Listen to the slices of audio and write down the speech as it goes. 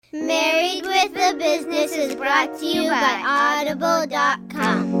Married with a Business is brought to you by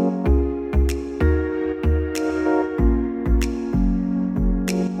Audible.com.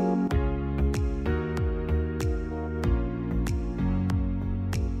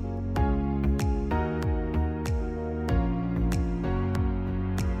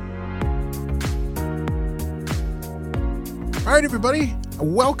 All right, everybody.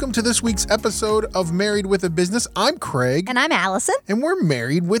 Welcome to this week's episode of Married with a Business. I'm Craig. And I'm Allison. And we're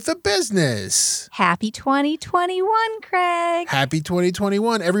married with a business. Happy 2021, Craig. Happy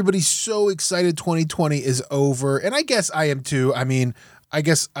 2021. Everybody's so excited 2020 is over. And I guess I am too. I mean, I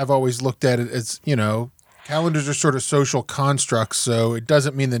guess I've always looked at it as, calendars are sort of social constructs. So it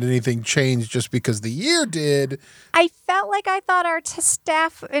doesn't mean that anything changed just because the year did. I felt like I thought our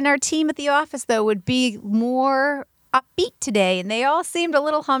staff and our team at the office, though, would be more upbeat today, and they all seemed a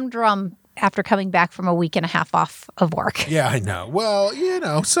little humdrum after coming back from a week and a half off of work. Yeah, I know. Well,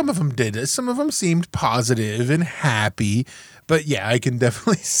 some of them did it. Some of them seemed positive and happy. But yeah, I can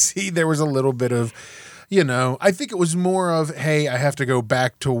definitely see there was a little bit of, I think it was more of, hey, I have to go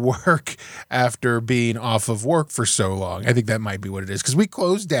back to work after being off of work for so long. I think that might be what it is. Because we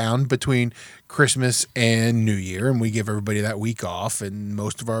closed down between Christmas and New Year, and we give everybody that week off. And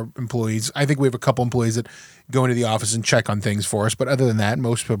most of our employees, I think we have a couple employees that go into the office and check on things for us. But other than that,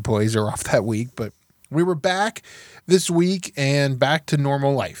 most employees are off that week. But we were back this week and back to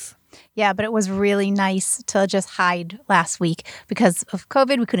normal life. Yeah, but it was really nice to just hide last week because of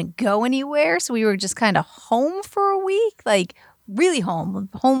COVID. We couldn't go anywhere, so we were just kind of home for a week, like really home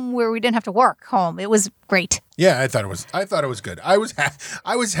where we didn't have to work. Home. It was great. Yeah, I thought it was good. I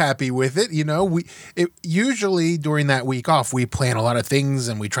was happy with it. Usually during that week off, we plan a lot of things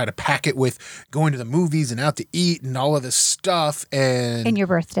and we try to pack it with going to the movies and out to eat and all of this stuff. And your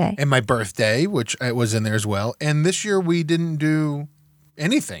birthday. And my birthday, which was in there as well. And this year we didn't do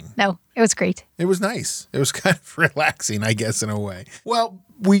anything. No, it was great. It was nice. It was kind of relaxing, I guess, in a way. Well,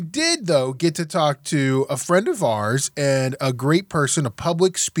 we did, though, get to talk to a friend of ours and a great person, a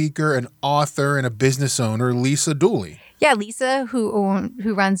public speaker, an author, and a business owner, Lisa Dooley. Yeah, Lisa, who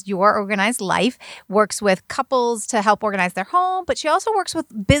runs Your Organized Life, works with couples to help organize their home, but she also works with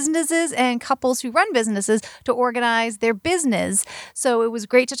businesses and couples who run businesses to organize their business. So it was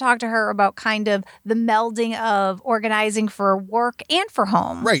great to talk to her about kind of the melding of organizing for work and for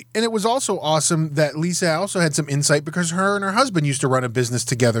home. Right. And it was also awesome that Lisa also had some insight because her and her husband used to run a business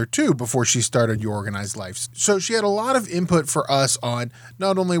together too before she started Your Organized Life. So she had a lot of input for us on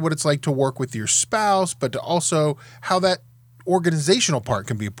not only what it's like to work with your spouse, but to also how that organizational part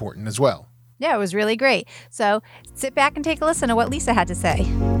can be important as well. Yeah, it was really great. So sit back and take a listen to what Lisa had to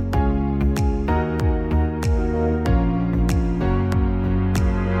say.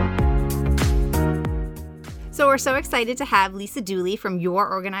 So we're so excited to have Lisa Dooley from Your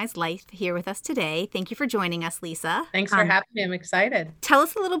Organized Life here with us today. Thank you for joining us, Lisa. Thanks for having me. I'm excited. Tell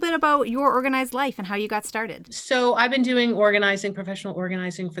us a little bit about Your Organized Life and how you got started. So I've been doing professional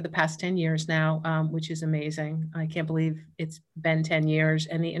organizing for the past 10 years now, which is amazing. I can't believe it's been 10 years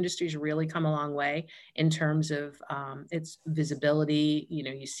and the industry's really come a long way in terms of its visibility.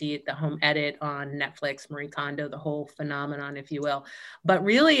 You see it, the Home Edit on Netflix, Marie Kondo, the whole phenomenon, if you will. But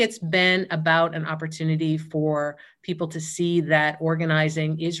really it's been about an opportunity for people to see that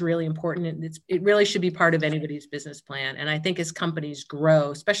organizing is really important. And it really should be part of anybody's business plan. And I think as companies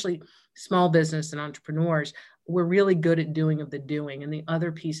grow, especially small business and entrepreneurs, we're really good at doing of the doing, and the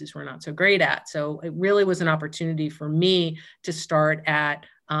other pieces we're not so great at. So it really was an opportunity for me to start at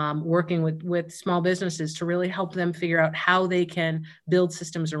working with small businesses to really help them figure out how they can build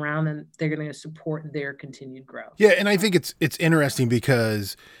systems around them. They're going to support their continued growth. Yeah, and I think it's interesting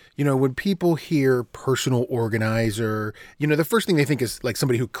because when people hear personal organizer, the first thing they think is like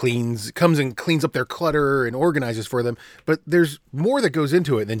somebody who comes and cleans up their clutter and organizes for them. But there's more that goes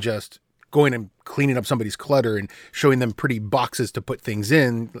into it than just going and cleaning up somebody's clutter and showing them pretty boxes to put things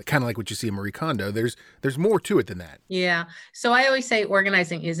in, kind of like what you see in Marie Kondo. There's more to it than that. Yeah. So I always say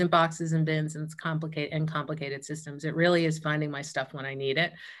organizing isn't boxes and bins and it's complicated systems. It really is finding my stuff when I need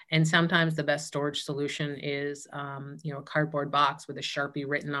it. And sometimes the best storage solution is, a cardboard box with a Sharpie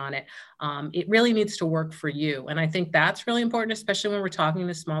written on it. It really needs to work for you. And I think that's really important, especially when we're talking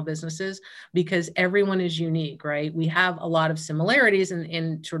to small businesses, because everyone is unique, right? We have a lot of similarities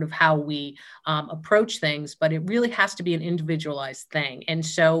in sort of how we approach things, but it really has to be an individualized thing. And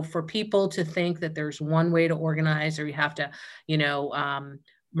so for people to think that there's one way to organize, or you have to,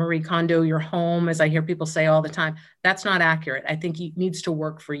 Marie Kondo your home, as I hear people say all the time, that's not accurate. I think it needs to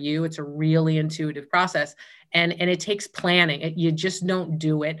work for you. It's a really intuitive process. And it takes planning. You just don't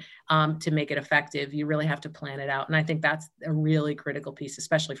do it to make it effective. You really have to plan it out. And I think that's a really critical piece,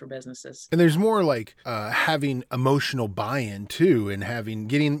 especially for businesses. And there's more like having emotional buy-in too, and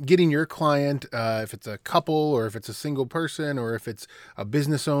getting your client, if it's a couple or if it's a single person or if it's a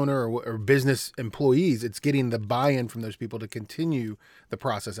business owner or business employees, it's getting the buy-in from those people to continue the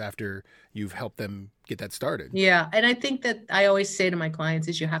process after you've helped them get that started. Yeah. And I think that I always say to my clients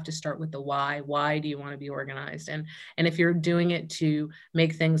is you have to start with the why. Why do you want to be organized? And if you're doing it to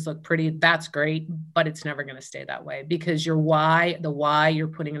make things look pretty, that's great, but it's never going to stay that way, because your why, the why you're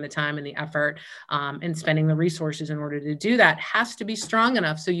putting in the time and the effort and spending the resources in order to do that has to be strong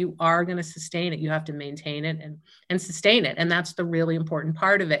enough. So you are going to sustain it. You have to maintain it and sustain it. And that's the really important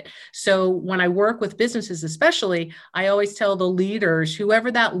part of it. So when I work with businesses, especially, I always tell the leaders,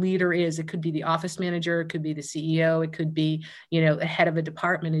 whoever that leader is, it could be the office manager, it could be the CEO, it could be, the head of a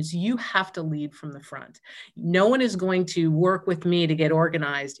department, is you have to lead from the front. No one is going to work with me to get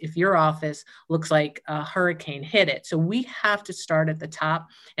organized if your office looks like a hurricane hit it. So we have to start at the top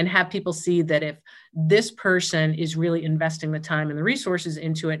and have people see that if this person is really investing the time and the resources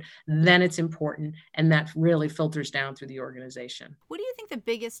into it, then it's important. And that really filters down through the organization. What do you think the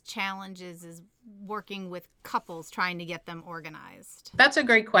biggest challenge is working with couples, trying to get them organized? That's a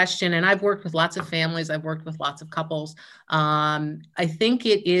great question. And I've worked with lots of families. I've worked with lots of couples. I think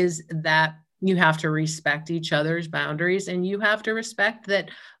it is that you have to respect each other's boundaries, and you have to respect that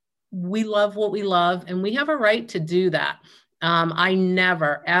we love what we love, and we have a right to do that. I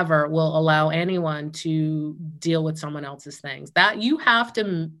never, ever will allow anyone to deal with someone else's things. That you have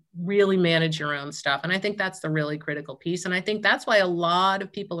to really manage your own stuff. And I think that's the really critical piece. And I think that's why a lot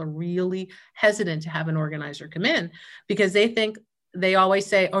of people are really hesitant to have an organizer come in, because they always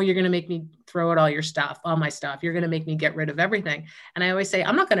say, oh, you're going to make me throw out all my stuff. You're going to make me get rid of everything. And I always say,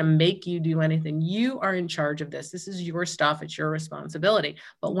 I'm not going to make you do anything. You are in charge of this. This is your stuff. It's your responsibility.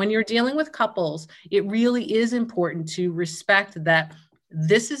 But when you're dealing with couples, it really is important to respect that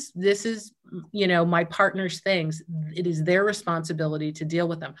this is, my partner's things. It is their responsibility to deal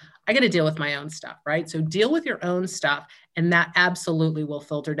with them. I got to deal with my own stuff, right? So deal with your own stuff. And that absolutely will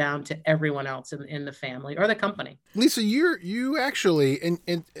filter down to everyone else in the family or the company. Lisa, you actually,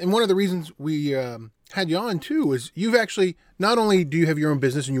 and one of the reasons we had you on too, is you've actually, not only do you have your own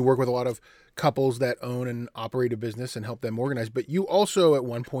business and you work with a lot of couples that own and operate a business and help them organize, but you also at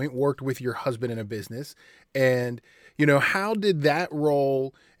one point worked with your husband in a business. And, how did that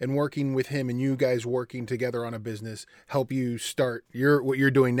role and working with him and you guys working together on a business help you start what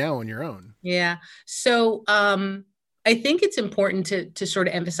you're doing now on your own? Yeah. So, I think it's important to sort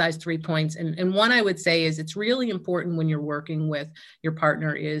of emphasize 3 points. And one I would say is it's really important when you're working with your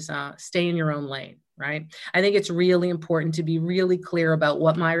partner is stay in your own lane, right? I think it's really important to be really clear about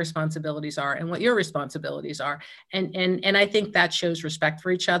what my responsibilities are and what your responsibilities are. And I think that shows respect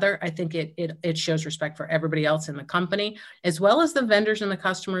for each other. I think it shows respect for everybody else in the company, as well as the vendors and the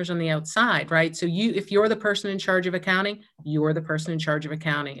customers on the outside, right? So if you're the person in charge of accounting, you're the person in charge of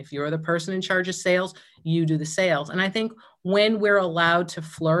accounting. If you're the person in charge of sales, you do the sales. And I think when we're allowed to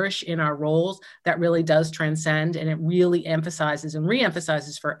flourish in our roles, that really does transcend, and it really emphasizes and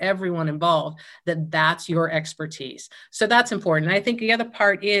reemphasizes for everyone involved that that's your expertise. So that's important. And I think the other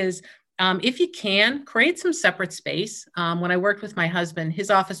part is, if you can, create some separate space. When I worked with my husband,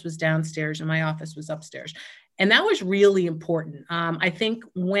 his office was downstairs and my office was upstairs. And that was really important. I think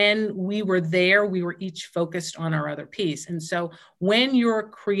when we were there, we were each focused on our other piece. And so when you're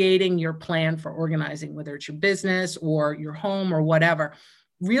creating your plan for organizing, whether it's your business or your home or whatever,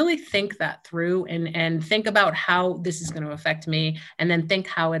 really think that through and think about how this is going to affect me, and then think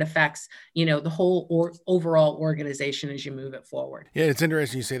how it affects, the whole overall organization as you move it forward. Yeah, it's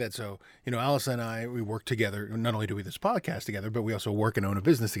interesting you say that. So, Allison and I, we work together. Not only do we do this podcast together, but we also work and own a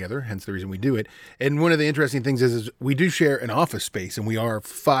business together, hence the reason we do it. And one of the interesting things is we do share an office space, and we are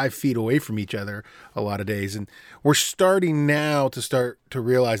 5 feet away from each other a lot of days. And we're starting now to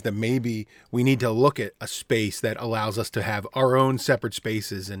realize that maybe we need to look at a space that allows us to have our own separate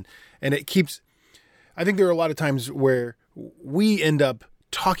spaces. And it keeps, I think there are a lot of times where we end up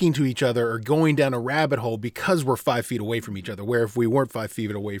talking to each other or going down a rabbit hole because we're 5 feet away from each other, where if we weren't 5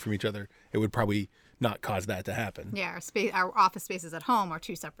 feet away from each other, it would probably not cause that to happen. Yeah, our office spaces at home are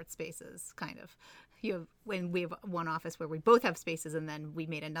 2 separate spaces, kind of. When we have one office where we both have spaces, and then we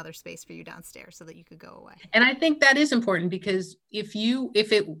made another space for you downstairs so that you could go away. And I think that is important, because if you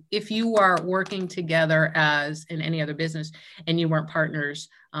are working together as in any other business and you weren't partners,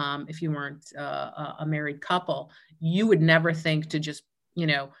 if you weren't a married couple, you would never think to just,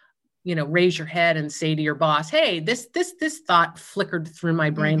 raise your head and say to your boss, hey, this thought flickered through my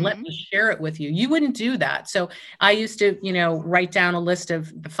brain. Let me share it with you. You wouldn't do that. So I used to, write down a list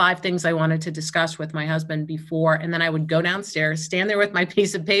of the 5 things I wanted to discuss with my husband before. And then I would go downstairs, stand there with my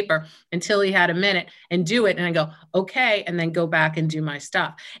piece of paper until he had a minute and do it. And I go, okay. And then go back and do my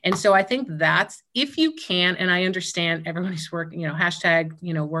stuff. And so I think that's, if you can, and I understand everybody's working, hashtag,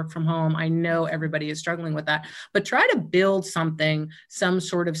 work from home. I know everybody is struggling with that, but try to build something, some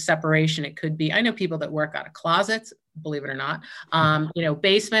sort of separation. It could be, I know people that work out of closets, believe it or not,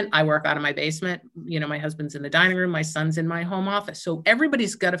 basement. I work out of my basement. My husband's in the dining room. My son's in my home office. So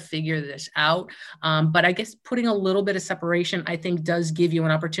everybody's got to figure this out. But I guess putting a little bit of separation, I think, does give you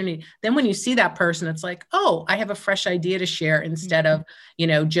an opportunity. Then when you see that person, it's like, oh, I have a fresh idea to share instead of,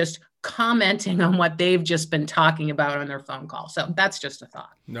 just commenting on what they've just been talking about on their phone call. So that's just a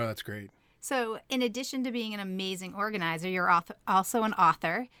thought. No, that's great. So in addition to being an amazing organizer, you're also an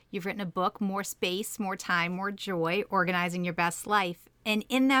author. You've written a book, More Space, More Time, More Joy, Organizing Your Best Life. And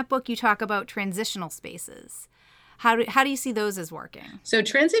in that book, you talk about transitional spaces. How do you see those as working? So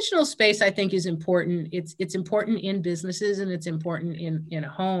transitional space, I think, is important. It's important in businesses and it's important in a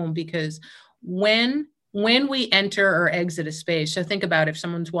home, because when we enter or exit a space, so think about if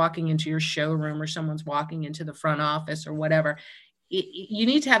someone's walking into your showroom or someone's walking into the front office or whatever, you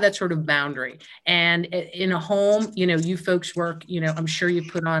need to have that sort of boundary. And in a home, you folks work, I'm sure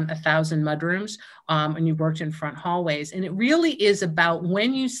you put on 1,000 mudrooms and you worked in front hallways. And it really is about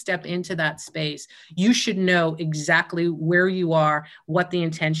when you step into that space, you should know exactly where you are, what the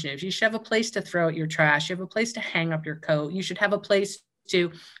intention is. You should have a place to throw out your trash. You have a place to hang up your coat. You should have a place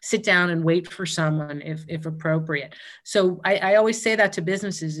to sit down and wait for someone if appropriate. So I always say that to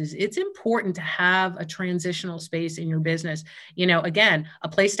businesses is it's important to have a transitional space in your business. Again, a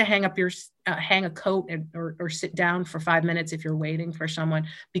place to hang up your hang a coat or sit down for 5 minutes if you're waiting for someone,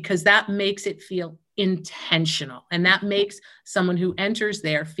 because that makes it feel intentional. And that makes someone who enters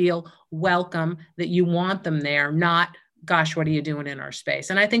there feel welcome, that you want them there, not, gosh, what are you doing in our space?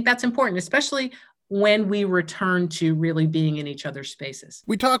 And I think that's important, especially when we return to really being in each other's spaces.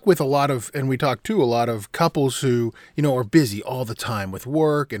 We talk to a lot of couples who, are busy all the time with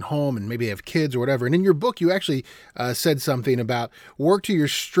work and home and maybe have kids or whatever. And in your book, you actually said something about work to your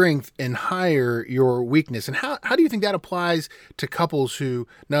strength and hire your weakness. And how do you think that applies to couples who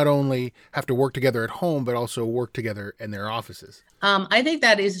not only have to work together at home, but also work together in their offices? I think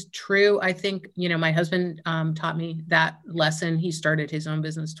that is true. I think, my husband taught me that lesson. He started his own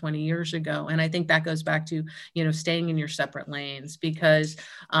business 20 years ago. And I think that goes back to, staying in your separate lanes, because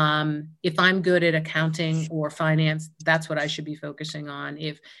if I'm good at accounting or finance, that's what I should be focusing on.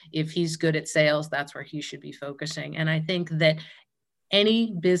 If he's good at sales, that's where he should be focusing. And I think that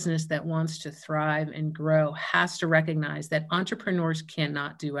any business that wants to thrive and grow has to recognize that entrepreneurs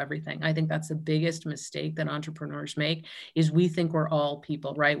cannot do everything. I think that's the biggest mistake that entrepreneurs make, is we think we're all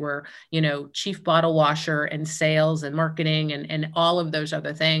people, right? We're, chief bottle washer and sales and marketing and all of those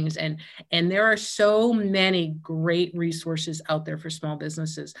other things. And there are so many great resources out there for small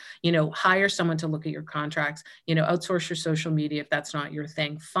businesses. Hire someone to look at your contracts, outsource your social media if that's not your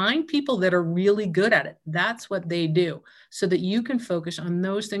thing. Find people that are really good at it. That's what they do, so that you can focus on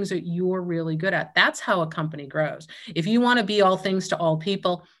those things that you're really good at. That's how a company grows. If you want to be all things to all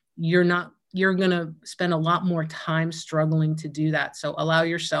people, you're going to spend a lot more time struggling to do that. So allow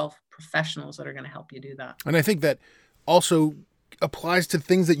yourself professionals that are going to help you do that. And I think that also applies to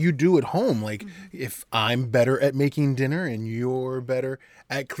things that you do at home. Like if I'm better at making dinner and you're better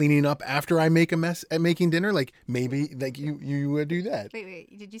at cleaning up after I make a mess at making dinner, like maybe like you would do that.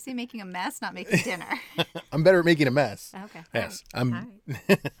 Wait, did you say making a mess, not making dinner? I'm better at making a mess. Okay. Yes. Right.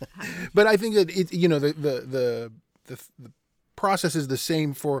 But I think that it, the process is the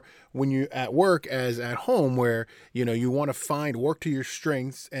same for when you're at work as at home, where, you want to work to your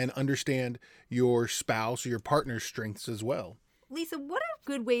strengths and understand your spouse or your partner's strengths as well. Lisa, what are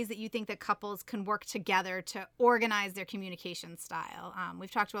good ways that you think that couples can work together to organize their communication style? We've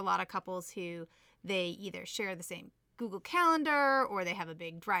talked to a lot of couples who they either share the same Google Calendar or they have a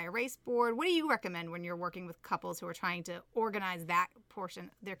big dry erase board. What do you recommend when you're working with couples who are trying to organize that portion,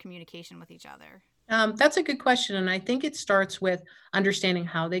 their communication with each other? That's a good question. And I think it starts with understanding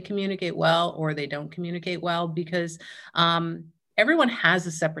how they communicate well or they don't communicate well, because everyone has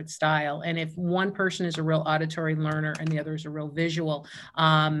a separate style. And if one person is a real auditory learner and the other is a real visual,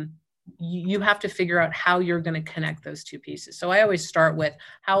 you have to figure out how you're going to connect those two pieces. So I always start with,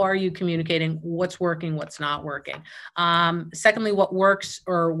 how are you communicating? What's working? What's not working? Secondly, what works,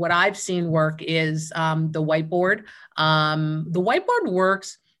 or what I've seen work, is the whiteboard. The whiteboard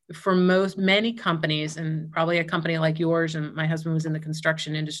works for many companies, and probably a company like yours, and my husband was in the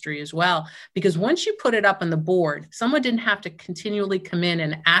construction industry as well, because once you put it up on the board, someone didn't have to continually come in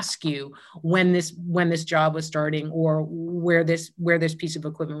and ask you when this job was starting or where this piece of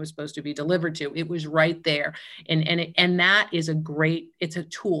equipment was supposed to be delivered to. It was right there. And that is it's a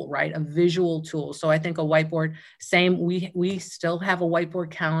tool, right? A visual tool. So I think a whiteboard, same, we still have a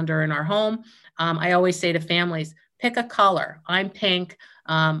whiteboard calendar in our home. I always say to families, pick a color. I'm pink.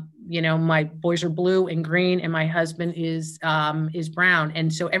 My boys are blue and green, and my husband is brown.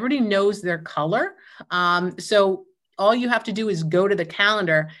 And so everybody knows their color. So all you have to do is go to the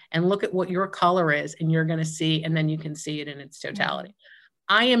calendar and look at what your color is, and you're going to see, and then you can see it in its totality.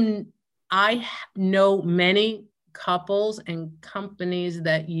 I know many couples and companies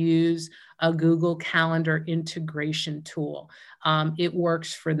that use a Google Calendar integration tool. It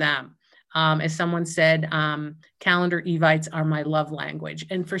works for them. As someone said, calendar evites are my love language.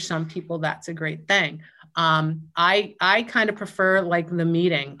 And for some people, that's a great thing. I kind of prefer like the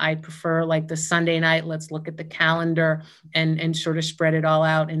meeting. I prefer like the Sunday night, let's look at the calendar and sort of spread it all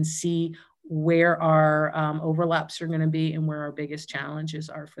out and see where our overlaps are going to be and where our biggest challenges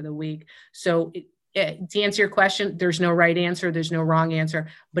are for the week. So to answer your question, there's no right answer, there's no wrong answer,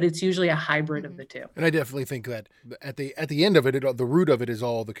 but it's usually a hybrid of the two. And I definitely think that at the end of it, the root of it is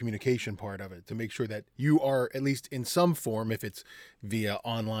all the communication part of it, to make sure that you are at least in some form, if it's via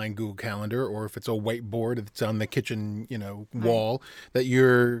online Google Calendar or if it's a whiteboard that's on the kitchen, wall, that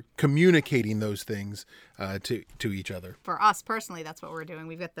you're communicating those things to each other. For us personally, that's what we're doing.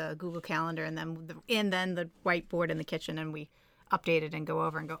 We've got the Google Calendar and then the whiteboard in the kitchen, and we update it and go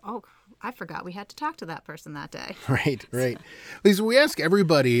over and go, oh, I forgot we had to talk to that person that day. Right. Lisa, we ask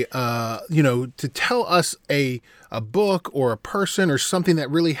everybody, to tell us a book or a person or something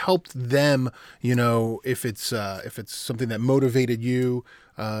that really helped them, if it's something that motivated you,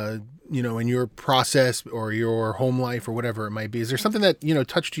 in your process or your home life or whatever it might be. Is there something that,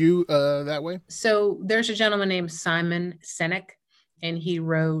 touched you that way? So there's a gentleman named Simon Sinek, and he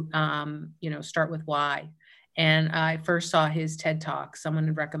wrote, Start with Why. And I first saw his TED Talk. Someone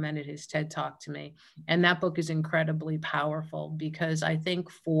had recommended his TED Talk to me. And that book is incredibly powerful because I think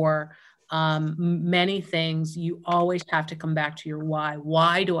for many things, you always have to come back to your why.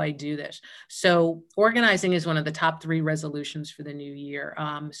 Why do I do this? So organizing is one of the top 3 resolutions for the new year.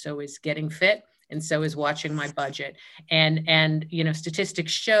 So is getting fit. And so is watching my budget. And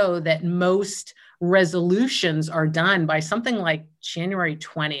statistics show that most resolutions are done by something like January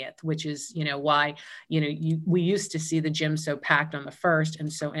 20th, which is, why, we used to see the gym so packed on the 1st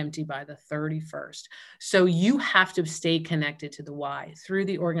and so empty by the 31st. So you have to stay connected to the why through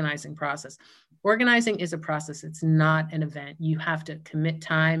the organizing process. Organizing is a process. It's not an event. You have to commit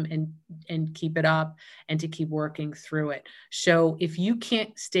time and keep it up and to keep working through it. So if you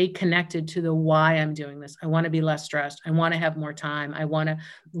can't stay connected to the why I'm doing this, I want to be less stressed. I want to have more time. I want to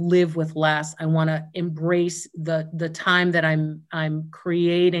live with less. I want to embrace the time that I'm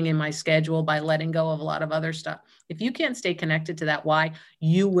creating in my schedule by letting go of a lot of other stuff. If you can't stay connected to that why,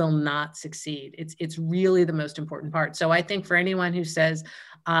 you will not succeed. It's really the most important part. So I think for anyone who says,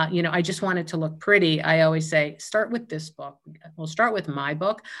 I just want it to look pretty, I always say, start with this book. We'll start with my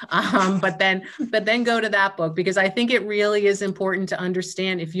book, but then go to that book, because I think it really is important to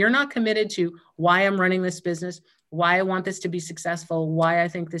understand if you're not committed to why I'm running this business, why I want this to be successful, why I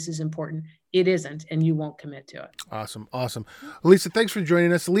think this is important, it isn't, and you won't commit to it. Awesome. Lisa, thanks for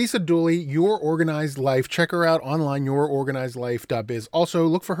joining us. Lisa Dooley, Your Organized Life. Check her out online, yourorganizedlife.biz. Also,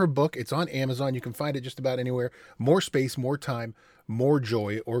 look for her book. It's on Amazon. You can find it just about anywhere. More space, more time, more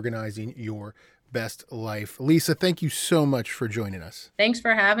joy, organizing your best life. Lisa, thank you so much for joining us. Thanks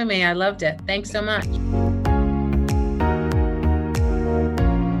for having me. I loved it. Thanks so much.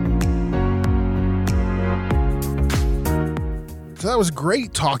 So that was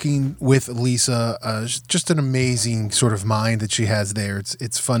great talking with Lisa. Just an amazing sort of mind that she has there.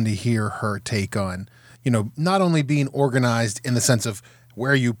 It's fun to hear her take on, not only being organized in the sense of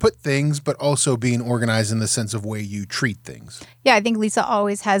where you put things, but also being organized in the sense of way you treat things. Yeah, I think Lisa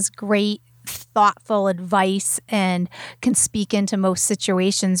always has great, thoughtful advice and can speak into most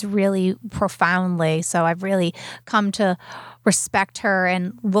situations really profoundly. So I've really come to respect her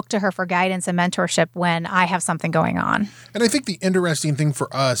and look to her for guidance and mentorship when I have something going on. And I think the interesting thing for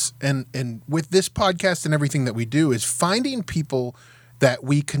us and with this podcast and everything that we do is finding people that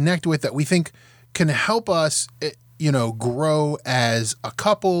we connect with that we think can help us, grow as a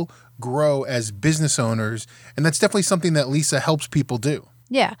couple, grow as business owners. And that's definitely something that Lisa helps people do.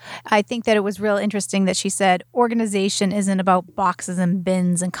 Yeah. I think that it was real interesting that she said organization isn't about boxes and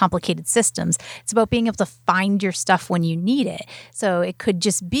bins and complicated systems. It's about being able to find your stuff when you need it. So it could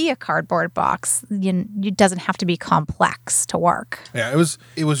just be a cardboard box. It doesn't have to be complex to work. Yeah,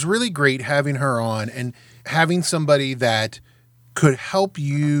 it was really great having her on and having somebody that could help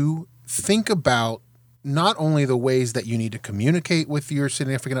you think about not only the ways that you need to communicate with your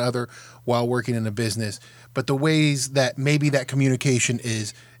significant other while working in a business, but the ways that maybe that communication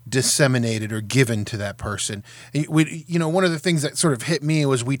is disseminated or given to that person. One of the things that sort of hit me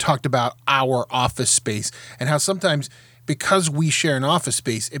was we talked about our office space and how sometimes because we share an office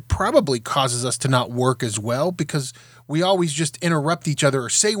space, it probably causes us to not work as well because we always just interrupt each other or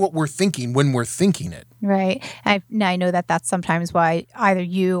say what we're thinking when we're thinking it. Right. I know that that's sometimes why either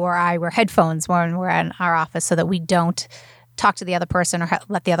you or I wear headphones when we're in our office so that we don't talk to the other person or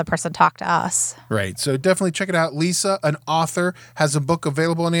let the other person talk to us. Right. So definitely check it out. Lisa, an author, has a book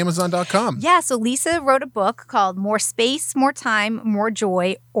available on Amazon.com. Yeah. So Lisa wrote a book called More Space, More Time, More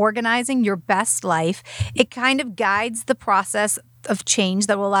Joy, Organizing Your Best Life. It kind of guides the process of change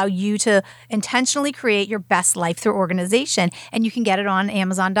that will allow you to intentionally create your best life through organization. And you can get it on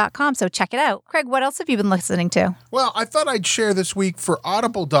Amazon.com. So check it out. Craig, what else have you been listening to? Well, I thought I'd share this week for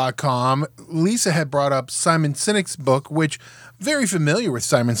Audible.com. Lisa had brought up Simon Sinek's book, which very familiar with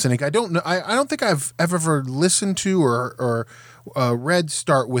Simon Sinek. I don't know. I don't think I've ever listened to or read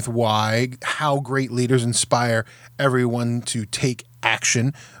Start With Why, How Great Leaders Inspire Everyone to Take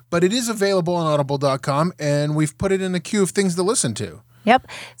Action. But it is available on Audible.com, and we've put it in a queue of things to listen to. Yep.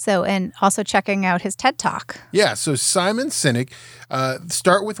 So, and also checking out his TED Talk. Yeah. So Simon Sinek,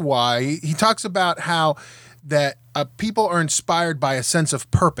 Start With Why. He talks about how that people are inspired by a sense of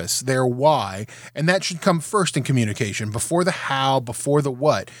purpose, their why, and that should come first in communication, before the how, before the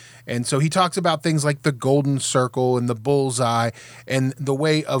what. And so he talks about things like the golden circle and the bullseye and the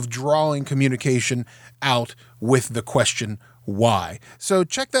way of drawing communication out with the question why. So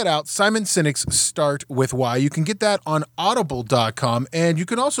check that out, Simon Sinek's Start With Why. You can get that on Audible.com, and you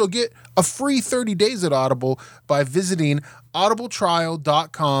can also get a free 30 days at Audible by visiting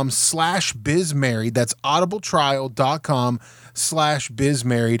audibletrial.com/bizmarried. That's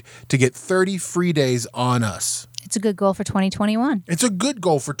audibletrial.com/bizmarried to get 30 free days on us. It's a good goal for 2021. It's a good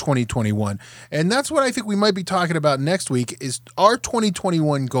goal for 2021. And that's what I think we might be talking about next week is our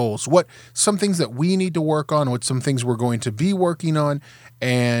 2021 goals. What some things that we need to work on, what some things we're going to be working on,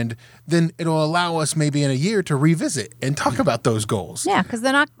 and then it'll allow us maybe in a year to revisit and talk about those goals. Yeah, because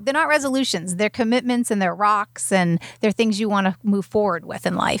they're not resolutions. They're commitments and they're rocks and they're things you want to move forward with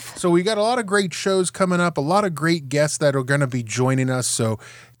in life. So we got a lot of great shows coming up, a lot of great guests that are going to be joining us. So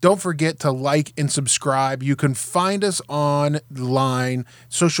don't forget to like and subscribe. You can find us online,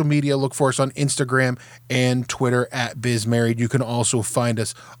 social media. Look for us on Instagram and Twitter at BizMarried. You can also find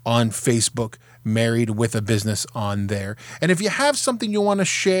us on Facebook, Married with a Business, on there. And if you have something you want to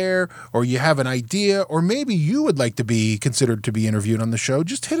share or you have an idea or maybe you would like to be considered to be interviewed on the show,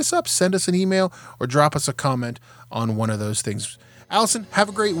 just hit us up, send us an email or drop us a comment on one of those things. Allison, have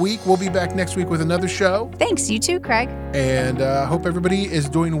a great week. We'll be back next week with another show. Thanks. You too, Craig. And hope everybody is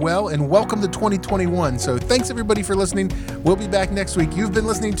doing well and welcome to 2021. So thanks everybody for listening. We'll be back next week. You've been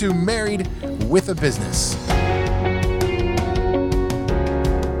listening to Married with a Business.